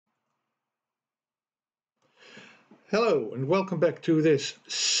Hello and welcome back to this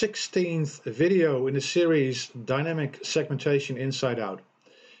 16th video in the series Dynamic Segmentation Inside Out.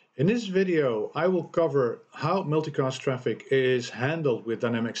 In this video I will cover how multicast traffic is handled with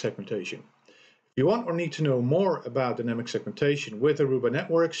dynamic segmentation. If you want or need to know more about dynamic segmentation with Aruba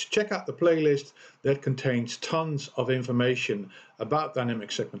networks, check out the playlist that contains tons of information about dynamic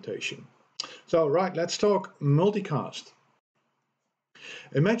segmentation. So let's talk multicast.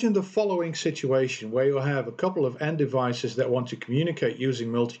 Imagine the following situation where you have a couple of end devices that want to communicate using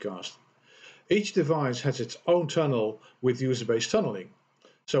multicast. Each device has its own tunnel with user-based tunneling.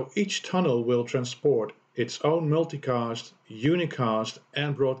 So each tunnel will transport its own multicast, unicast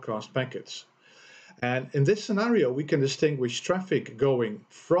and broadcast packets. And in this scenario we can distinguish traffic going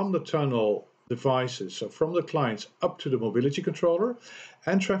from the tunnel devices, so from the clients up to the mobility controller,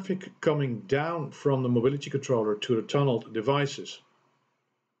 and traffic coming down from the mobility controller to the tunneled devices.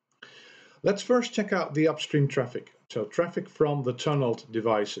 Let's first check out the upstream traffic, so traffic from the tunneled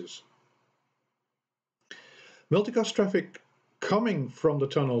devices. Multicast traffic coming from the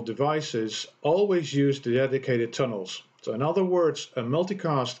tunneled devices always use the dedicated tunnels. So in other words, a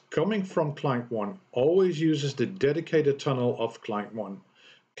multicast coming from client 1 always uses the dedicated tunnel of client 1.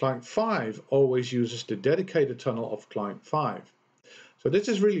 Client 5 always uses the dedicated tunnel of client 5. So this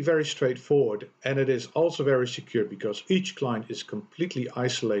is really very straightforward, and it is also very secure because each client is completely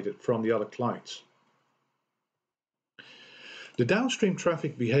isolated from the other clients. The downstream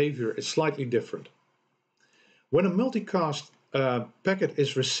traffic behavior is slightly different. When a multicast packet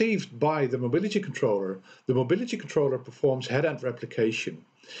is received by the mobility controller performs head-end replication.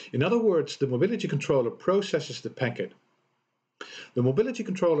 In other words, the mobility controller processes the packet. The mobility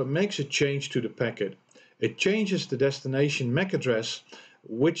controller makes a change to the packet. It changes the destination MAC address,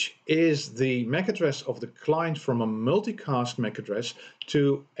 which is the MAC address of the client, from a multicast MAC address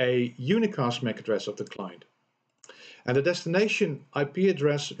to a unicast MAC address of the client. And the destination IP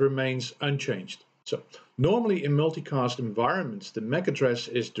address remains unchanged. So normally in multicast environments, the MAC address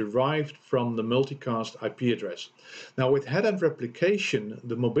is derived from the multicast IP address. Now with head-end replication,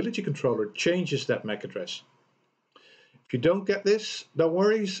 the mobility controller changes that MAC address. If you don't get this, don't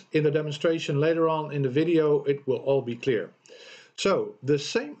worry, in the demonstration later on in the video it will all be clear. So the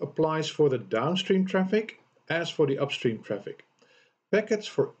same applies for the downstream traffic as for the upstream traffic. Packets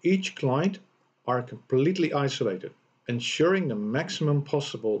for each client are completely isolated, ensuring the maximum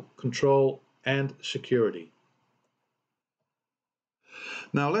possible control and security.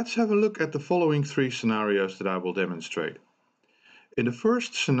 Now let's have a look at the following three scenarios that I will demonstrate. In the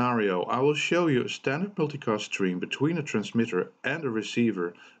first scenario, I will show you a standard multicast stream between a transmitter and a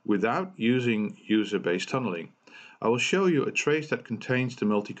receiver without using user-based tunneling. I will show you a trace that contains the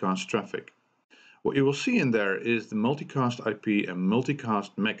multicast traffic. What you will see in there is the multicast IP and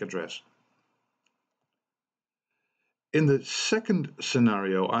multicast MAC address. In the second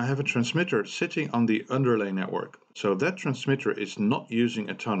scenario, I have a transmitter sitting on the underlay network. So that transmitter is not using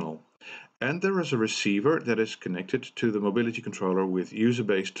a tunnel. And there is a receiver that is connected to the mobility controller with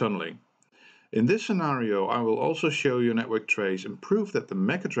user-based tunneling. In this scenario, I will also show you a network trace and prove that the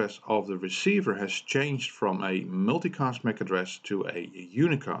MAC address of the receiver has changed from a multicast MAC address to a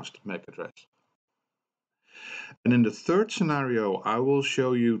unicast MAC address. And in the third scenario, I will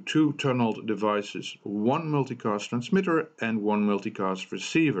show you two tunneled devices, one multicast transmitter and one multicast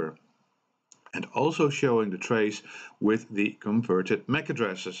receiver, and also showing the trace with the converted MAC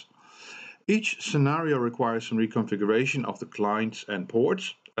addresses. Each scenario requires some reconfiguration of the clients and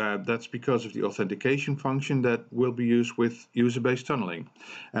ports. That's because of the authentication function that will be used with user-based tunneling.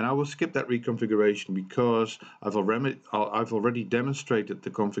 And I will skip that reconfiguration because I've already demonstrated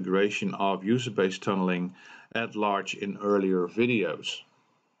the configuration of user-based tunneling at large in earlier videos.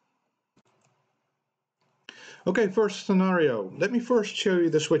 Okay, first scenario. Let me first show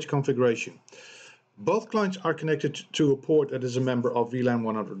you the switch configuration. Both clients are connected to a port that is a member of VLAN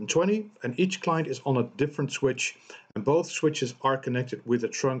 120, and each client is on a different switch, and both switches are connected with a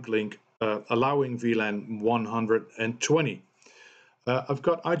trunk link allowing VLAN 120. I've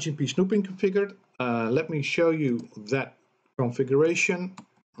got IGP snooping configured. Let me show you that configuration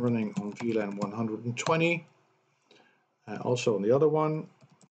running on VLAN 120, also on the other one.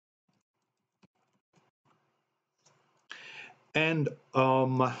 And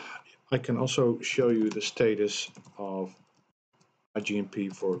I can also show you the status of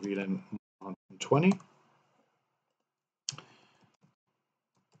IGMP for VLAN 120.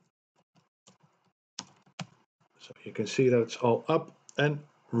 So you can see that it's all up and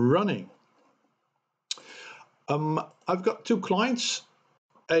running. I've got two clients,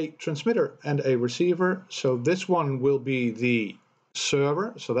 a transmitter and a receiver. So this one will be the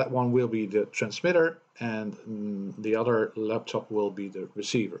server, so that one will be the transmitter, and the other laptop will be the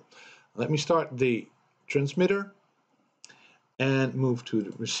receiver. Let me start the transmitter and move to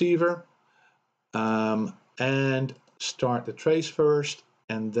the receiver, and start the trace first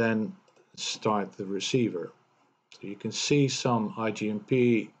and then start the receiver. So you can see some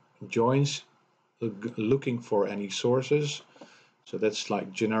IGMP joins looking for any sources. So that's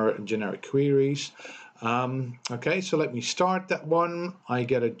like generic queries. Okay, so let me start that one. I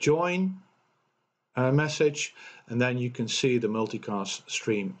get a join message, and then you can see the multicast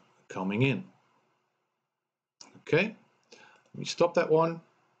stream coming in. Okay, let me stop that one.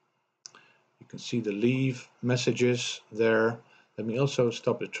 You can see the leave messages there. Let me also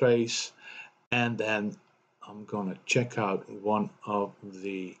stop the trace, and then I'm gonna check out one of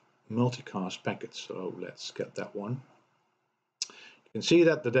the multicast packets. So let's get that one. You can see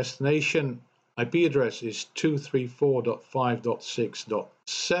that the destination IP address is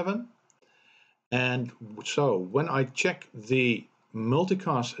 234.5.6.7, and so when I check the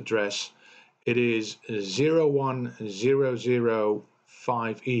multicast address, it is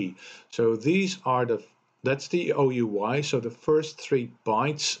 01005E. So these are that's the OUI, so the first 3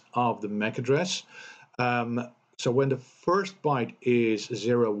 bytes of the MAC address. So when the first byte is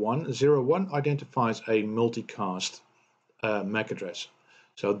 01, 01 identifies a multicast MAC address.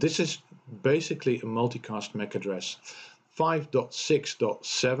 So this is basically a multicast MAC address.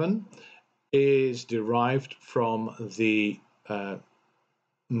 5.6.7 is derived from the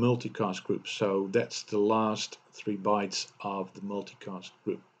multicast group. So that's the last 3 bytes of the multicast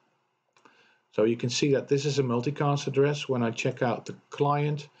group. So you can see that this is a multicast address when I check out the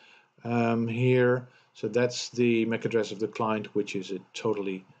client here. So that's the MAC address of the client, which is a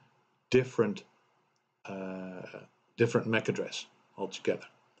totally different MAC address altogether.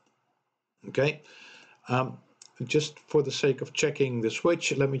 Okay, just for the sake of checking the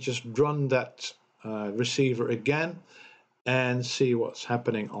switch, let me just run that receiver again and see what's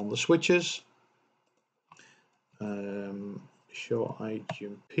happening on the switches. Show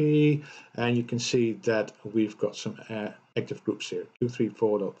IGMP, and you can see that we've got some active groups here,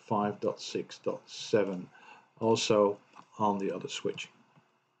 234.5.6.7, also on the other switch.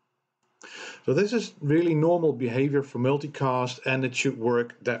 So this is really normal behavior for multicast, and it should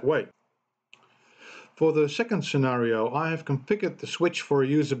work that way. For the second scenario, I have configured the switch for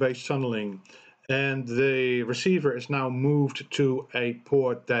user-based tunneling, and the receiver is now moved to a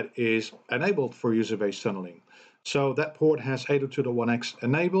port that is enabled for user-based tunneling. So that port has 802.1x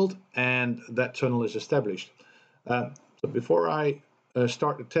enabled, and that tunnel is established. So before I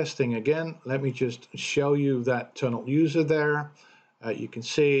start the testing again, let me just show you that tunnel user there. You can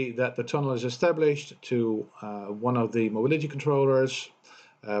see that the tunnel is established to one of the mobility controllers,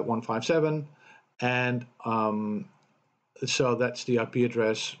 157, and so that's the IP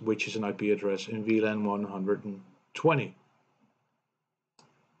address, which is an IP address in VLAN 120.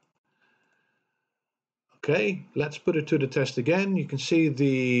 Okay, let's put it to the test again. You can see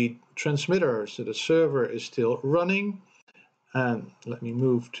the transmitter, so the server is still running. And let me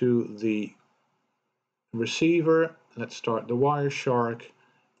move to the receiver. Let's start the Wireshark,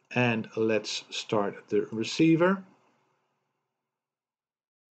 and let's start the receiver.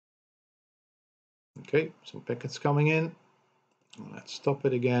 Okay, some packets coming in. Let's stop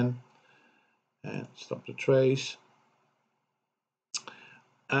it again and stop the trace.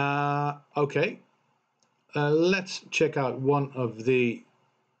 Okay, let's check out one of the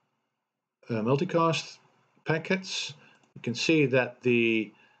multicast packets. You can see that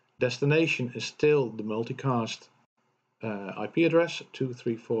the destination is still the multicast IP address,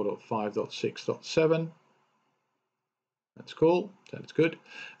 234.5.6.7. That's cool, that's good.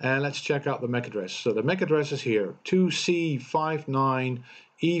 And let's check out the MAC address. So the MAC address is here,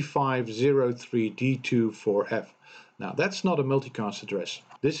 2C59E503D24F. Now that's not a multicast address.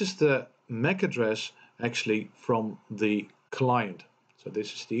 This is the MAC address actually from the client. So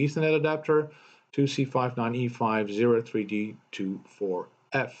this is the Ethernet adapter,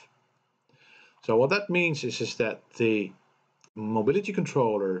 2C59E503D24F. So what that means is that the mobility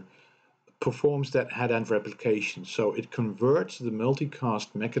controller performs that head-end replication. So it converts the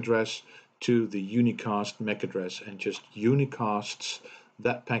multicast MAC address to the unicast MAC address and just unicasts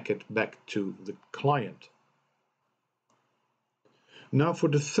that packet back to the client. Now for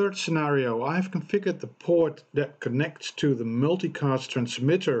the third scenario, I have configured the port that connects to the multicast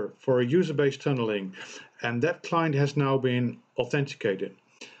transmitter for user-based tunneling, and that client has now been authenticated.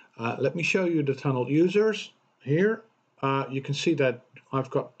 Let me show you the tunnel users here. You can see that I've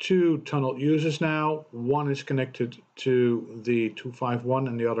got 2 tunnel users now. One is connected to the 251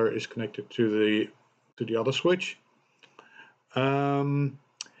 and the other is connected to the other switch. And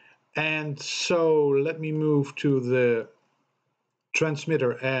so let me move to the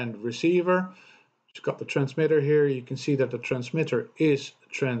transmitter and receiver. Just got the transmitter here. You can see that the transmitter is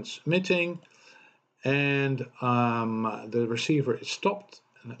transmitting, and the receiver is stopped.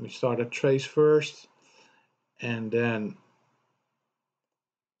 And let me start a trace first, and then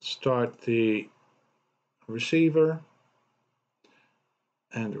start the receiver.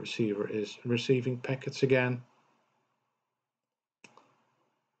 And the receiver is receiving packets again.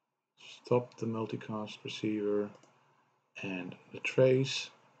 Stop the multicast receiver and the trace.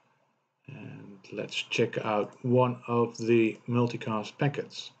 And let's check out one of the multicast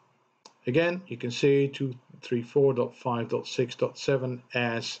packets. Again, you can see 234.5.6.7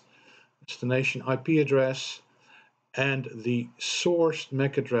 as destination IP address, and the source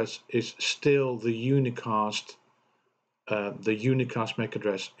MAC address is still the unicast MAC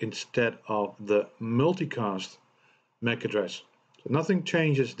address instead of the multicast MAC address. So nothing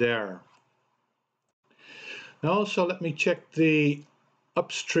changes there. Now also let me check the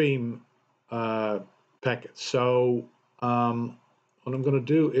upstream packet. So what I'm going to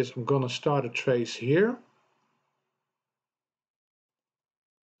do is I'm going to start a trace here.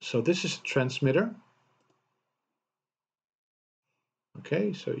 So this is a transmitter.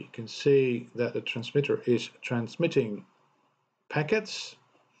 Okay, so you can see that the transmitter is transmitting packets.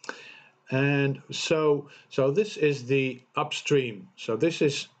 And so this is the upstream. So this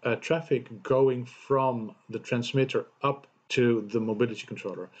is traffic going from the transmitter up to the mobility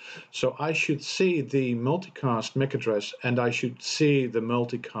controller. So I should see the multicast MAC address, and I should see the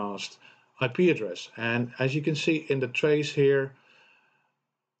multicast IP address. And as you can see in the trace here,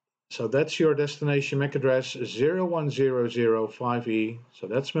 so that's your destination MAC address 01005E. So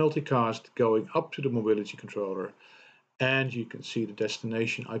that's multicast going up to the mobility controller. And you can see the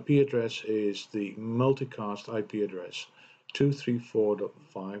destination IP address is the multicast IP address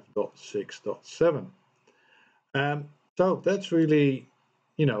 234.5.6.7. So that's really,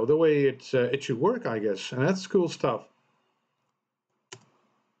 the way it should work, I guess, and that's cool stuff.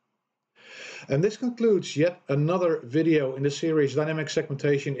 And this concludes yet another video in the series Dynamic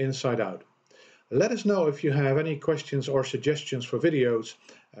Segmentation Inside Out. Let us know if you have any questions or suggestions for videos,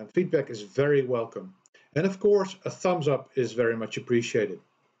 and feedback is very welcome. And of course, a thumbs up is very much appreciated.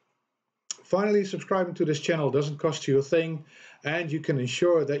 Finally, subscribing to this channel doesn't cost you a thing, and you can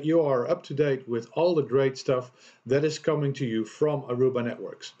ensure that you are up to date with all the great stuff that is coming to you from Aruba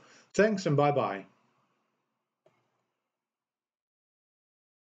Networks. Thanks and bye-bye.